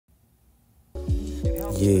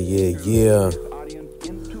Yeah.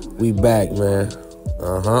 We back, man.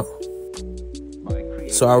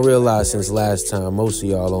 So I realized since last time, most of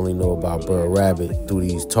y'all only know about Brer Rabbit through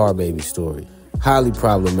these Tar Baby stories. Highly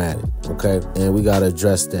problematic, okay? And we gotta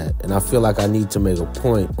address that. And I feel like I need to make a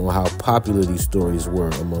point on how popular these stories were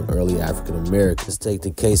among early African Americans. Take the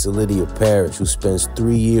case of Lydia Parrish, who spends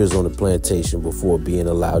 3 years on the plantation before being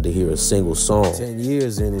allowed to hear a single song. 10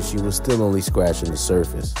 years in and she was still only scratching the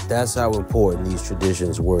surface. That's how important these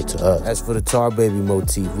traditions were to us. As for the Tar Baby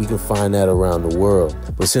motif, we can find that around the world.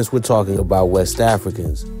 But since we're talking about West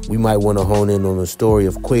Africans, we might want to hone in on the story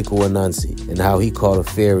of Kwaku Anansi and how he caught a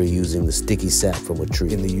fairy using the sticky sap from a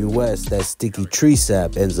tree. In the U.S., that sticky tree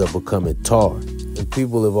sap ends up becoming tar. And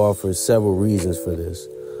people have offered several reasons for this,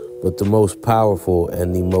 but the most powerful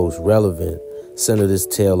and the most relevant center this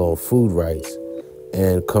tale on food rights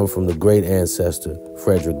and come from the great ancestor,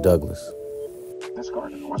 Frederick Douglass. This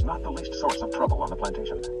garden was not the least source of trouble on the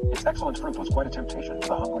plantation. Its excellent fruit was quite a temptation to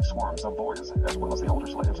the hungry swarms of boys, as well as the older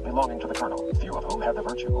slaves belonging to the colonel, few of whom had the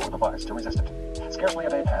virtue or the vice to resist it. Scarcely a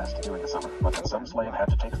day passed during the summer, but that some slave had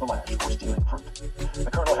to take the lash for stealing fruit.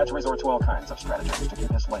 The colonel had to resort to all kinds of stratagems to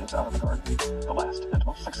keep his slaves out of the garden. The last and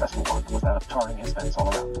most successful one was that of tarring his fence all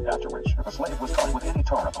around, after which, if a slave was caught with any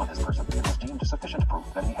tar upon his person, it was deemed sufficient proof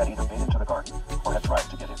that he had either been into the garden or had tried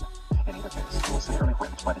to get in. In either case, he was severely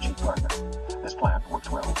whipped by the chief gardener. This plan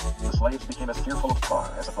worked well. The slaves became as fearful of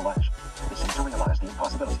tar as of the lash. They seemed to realize the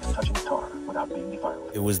impossibility of touching tar without being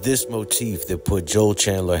defiled. It was this motif that put Joel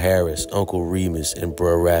Chandler Harris, Uncle Remus, and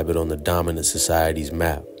Brer Rabbit on the dominant society's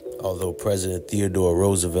map. Although President Theodore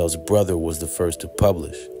Roosevelt's brother was the first to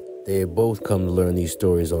publish, they had both come to learn these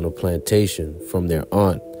stories on a plantation from their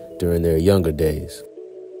aunt during their younger days.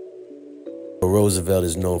 Roosevelt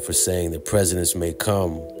is known for saying that presidents may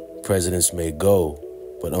come, presidents may go,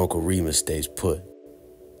 but Uncle Remus stays put.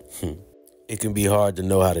 It can be hard to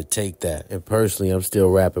know how to take that. And personally, I'm still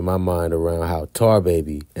wrapping my mind around how Tar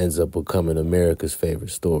Baby ends up becoming America's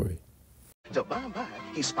favorite story. So by and by,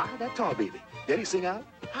 he spied that Tar Baby. Then he sing out,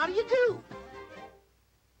 "How do you do?"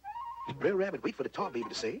 Brer Rabbit wait for the Tar Baby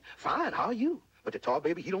to say, "Fine, how are you?" But the Tar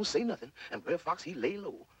Baby, he don't say nothing, and Brer Fox, he lay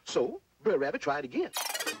low. So Brer Rabbit tried again.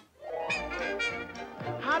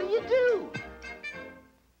 "How do you do?"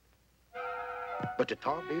 But the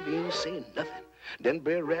Tar Baby ain't saying nothing. Then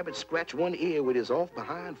Brer Rabbit scratch one ear with his off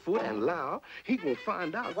behind foot and loud, he gonna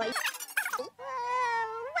find out. What's the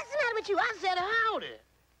matter with you? I said howdy.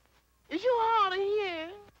 Is you hard of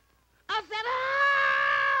hearing? I said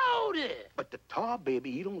howdy. But the Tar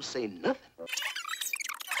Baby, he don't say nothing.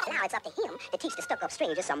 Now it's up to him to teach the stuck-up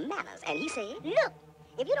stranger some manners. And he said, "Look,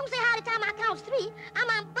 if you don't say howdy time I counts 3, I'm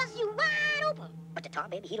gonna bust you wide open." But the Tar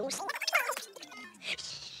Baby, he don't say.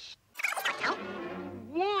 I count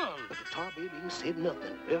 1. But the Tar Baby ain't said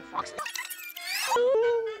nothing. Brer Fox.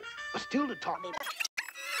 But still the Tar Baby.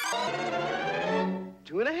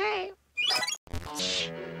 2 and a half.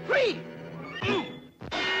 3.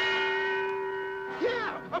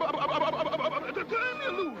 Yeah.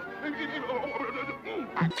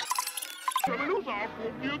 Turn me loose.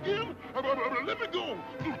 Again. Let me go.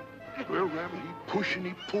 Brer Rabbit, he pushing,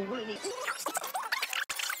 he pulling, he...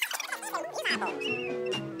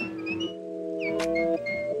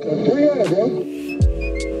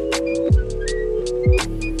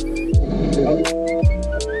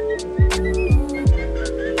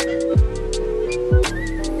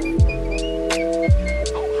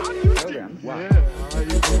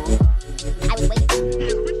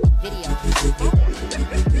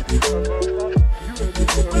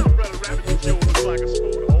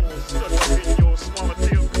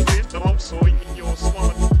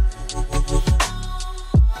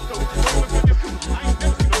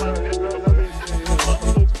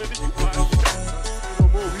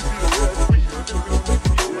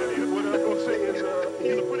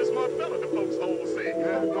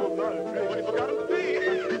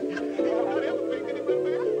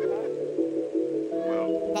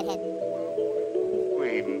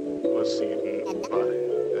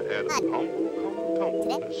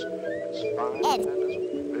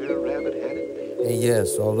 And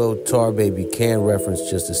yes, although Tar Baby can reference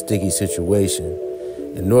just a sticky situation,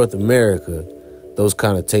 in North America, those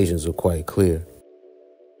connotations are quite clear.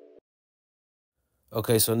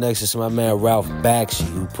 Okay, so next is my man Ralph Bakshi,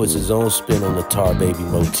 who puts his own spin on the Tar Baby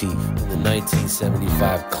motif in the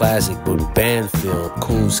 1975 classic book band film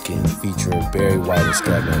Coonskin, featuring Barry White and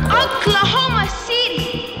Scatman Crothers. Oklahoma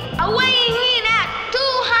City, weighing in at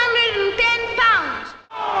 210 pounds.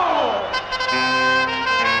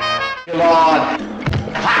 Lord,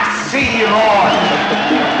 I see you, Lord.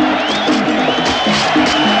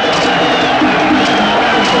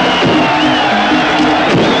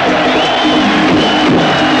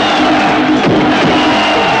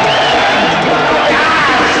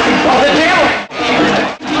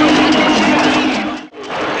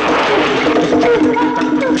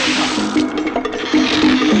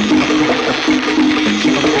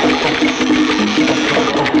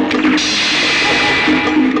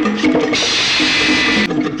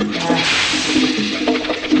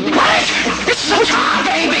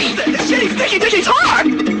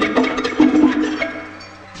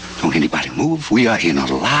 We are in a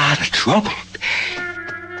lot of trouble.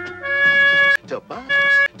 To buy,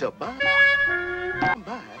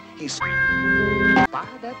 he buy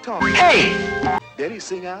that talk. Hey! Then he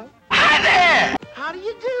sing out, Hi there! how do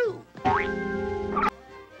you do?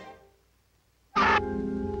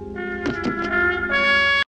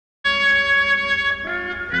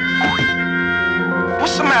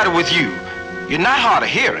 What's the matter with you? You're not hard of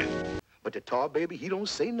hearing. But the tar baby, he don't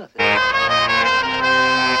say nothing.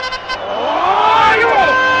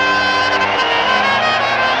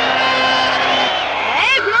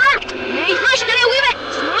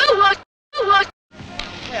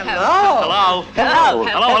 Hello.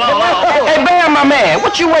 Hey, Bam, my man,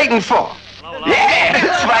 what you waiting for? Yeah,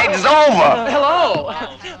 this fight is over. Hello.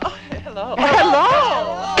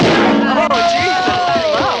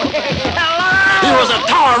 He was a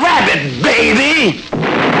tar rabbit, baby.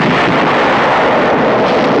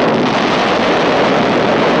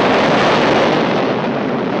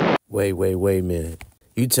 Wait, man.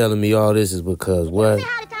 You telling me all this is because what? Say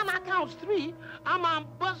how the time I counts 3, I'm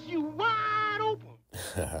bust you wide open.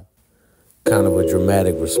 Kind of a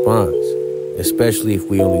dramatic response, especially if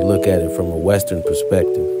we only look at it from a Western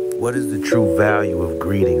perspective. What is the true value of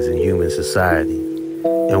greetings in human society?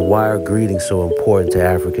 And why are greetings so important to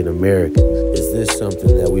African Americans? Is this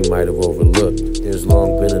something that we might have overlooked? There's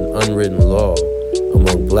long been an unwritten law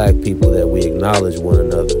among black people that we acknowledge one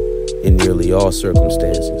another in nearly all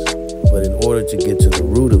circumstances. But in order to get to the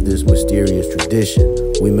root of this mysterious tradition,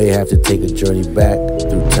 we may have to take a journey back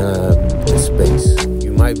through time and space.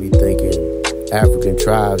 You might be thinking African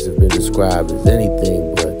tribes have been described as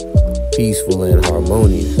anything but peaceful and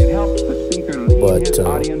harmonious. But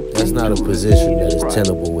that's not a position that is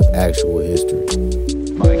tenable with actual history.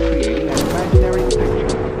 By creating an imaginary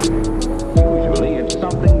picture. Usually it's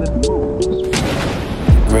something that moves.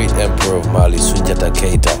 Great Emperor of Mali, Sunjata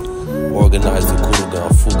Keita, organized the Kurugan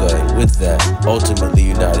Fuga, and with that, ultimately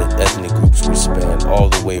united ethnic groups which span all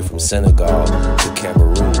the way from Senegal to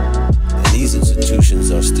Cameroon. And these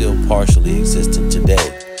institutions are still partially existent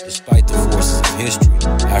today. Despite the forces of history,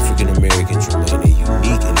 African Americans remain a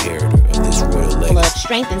unique inheritor of this royal legacy. Of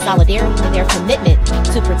strength and solidarity and their commitment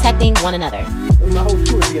to protecting one another. My whole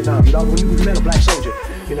tour of Vietnam, when you met a black soldier,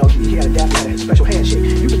 he had a dap, he had a special handshake.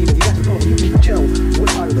 You got to the point where you can tell what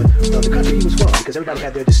part of the country he was from, because everybody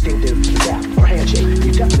had their distinctive dap or handshake.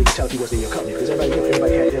 You definitely could tell if he wasn't in your company, because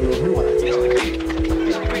everybody had their little nuance. This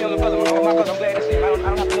is the young brother, my cousin, I'm glad to see him. I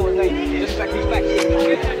don't have to know his name. Just like he's black.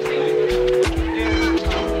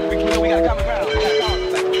 We got a common ground.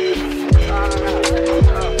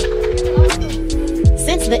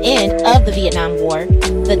 Since the end of the Vietnam War,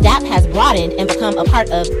 the DAP has broadened and become a part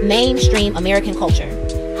of mainstream American culture.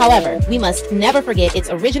 However, we must never forget its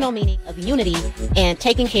original meaning of unity and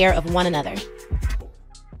taking care of one another.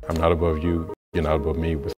 I'm not above you, you're not above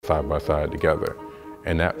me, we're side by side together.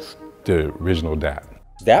 And that's the original DAP.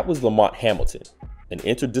 That was Lamont Hamilton, an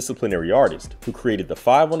interdisciplinary artist who created the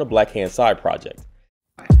 5 on the Black Hand Side project.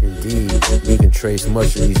 Indeed, we can trace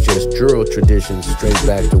much of these gestural traditions straight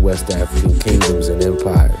back to West African kingdoms and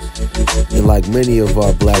empires. And like many of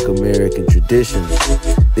our Black American traditions,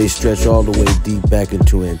 they stretch all the way deep back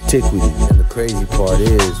into antiquity. And the crazy part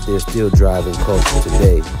is, they're still driving culture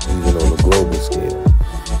today, even on a global scale.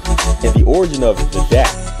 And the origin of the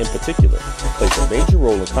DAP, in particular, plays a major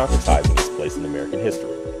role in concretizing its place in American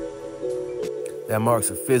history. That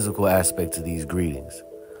marks a physical aspect to these greetings.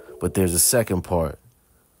 But there's a second part,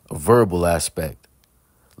 a verbal aspect.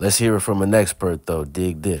 Let's hear it from an expert, though.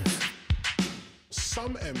 Dig this.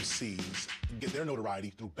 Some MCs get their notoriety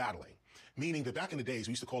through battling, meaning that back in the days,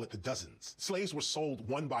 we used to call it the dozens. Slaves were sold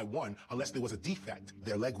one by one unless there was a defect.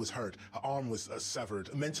 Their leg was hurt, an arm was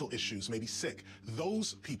severed, mental issues, maybe sick.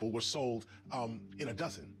 Those people were sold in a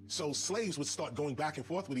dozen. So slaves would start going back and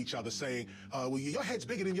forth with each other saying, well, your head's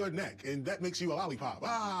bigger than your neck, and that makes you a lollipop.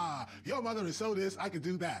 Ah, your mother is so this, I could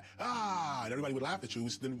do that. Ah, and everybody would laugh at you,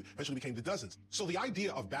 which then eventually became the dozens. So the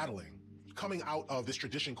idea of battling coming out of this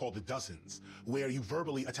tradition called the dozens, where you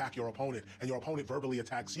verbally attack your opponent and your opponent verbally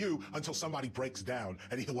attacks you until somebody breaks down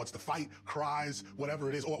and either wants to fight, cries, whatever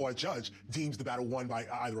it is, or a judge deems the battle won by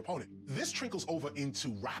either opponent. This trickles over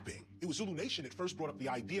into rapping. It was Zulu Nation that first brought up the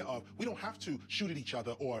idea of we don't have to shoot at each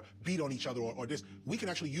other or beat on each other or this. We can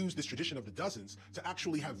actually use this tradition of the dozens to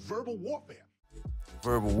actually have verbal warfare.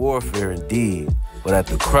 Verbal warfare indeed, but at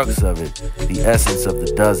the crux of it, the essence of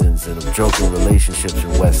the dozens and of joking relationships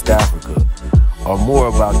in West Africa are more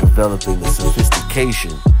about developing the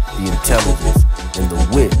sophistication, the intelligence, and the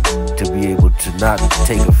wit to be able to not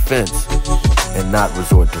take offense and not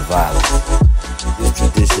resort to violence. This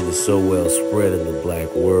tradition is so well spread in the Black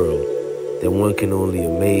world that one can only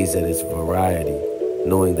amaze at its variety,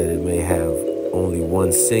 knowing that it may have only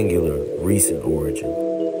one singular recent origin.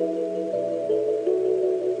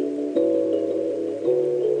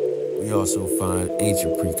 We also find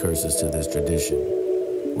ancient precursors to this tradition,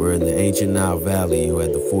 where in the ancient Nile Valley you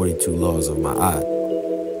had the 42 laws of Ma'at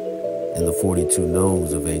and the 42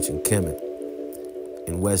 nomes of ancient Kemet.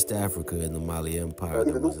 In West Africa, in the Mali Empire,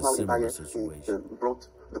 there was a similar situation. Brought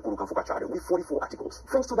the Kurukan Charter with 44 articles.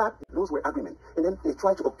 Thanks to that, those were agreements. And then they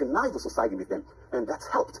tried to organize the society with them. And that's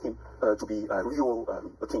helped him to be a real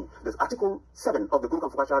king. The Article 7 of the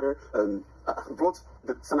Kurukan Charter brought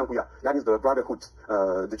the Sanankuya, that is the brotherhood,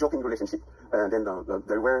 the joking relationship. And then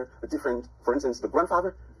there were different, for instance, the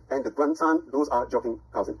grandfather and the grandson, those are joking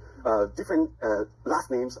cousins. Different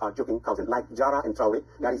last names are joking cousins, like Jara and Traore,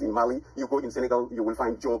 that is in Mali. You go in Senegal, you will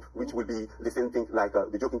find Job, which will be the same thing like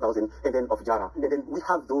the joking cousin, and then of Jara. And then we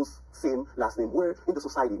have those same last names, where in the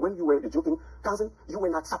society, when you were the joking cousin, you were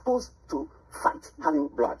not supposed to fight, having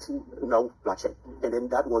blood, no bloodshed. And then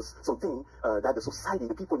that was something that the society,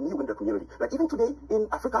 the people knew in the community. Like even today in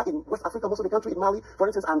Africa, in West Africa, most of the country, in Mali, for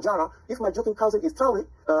instance, I'm Jara. If my joking cousin is Traore,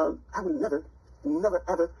 I will never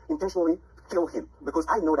ever intentionally kill him, because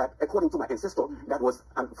I know that according to my ancestor, that was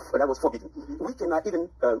forbidden. We cannot even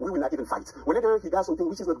we will not even fight. Whenever he does something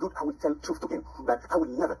which is not good, I will tell truth to him, but I will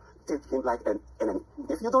never take him like an enemy.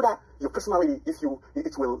 If you do that, your personality, you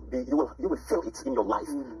will feel it in your life.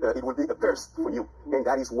 It will be a curse for you, and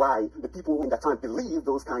that is why the people in that time believe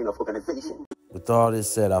those kind of organizations. With all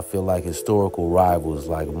this said, I feel like historical rivals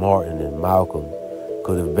like Martin and Malcolm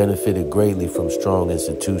could have benefited greatly from strong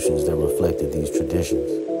institutions that reflected these traditions.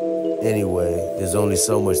 Anyway, there's only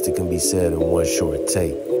so much that can be said in one short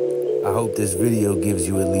take. I hope this video gives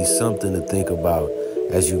you at least something to think about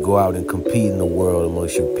as you go out and compete in the world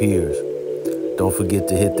amongst your peers. Don't forget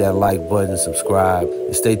to hit that like button, subscribe,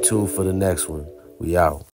 and stay tuned for the next one. We out.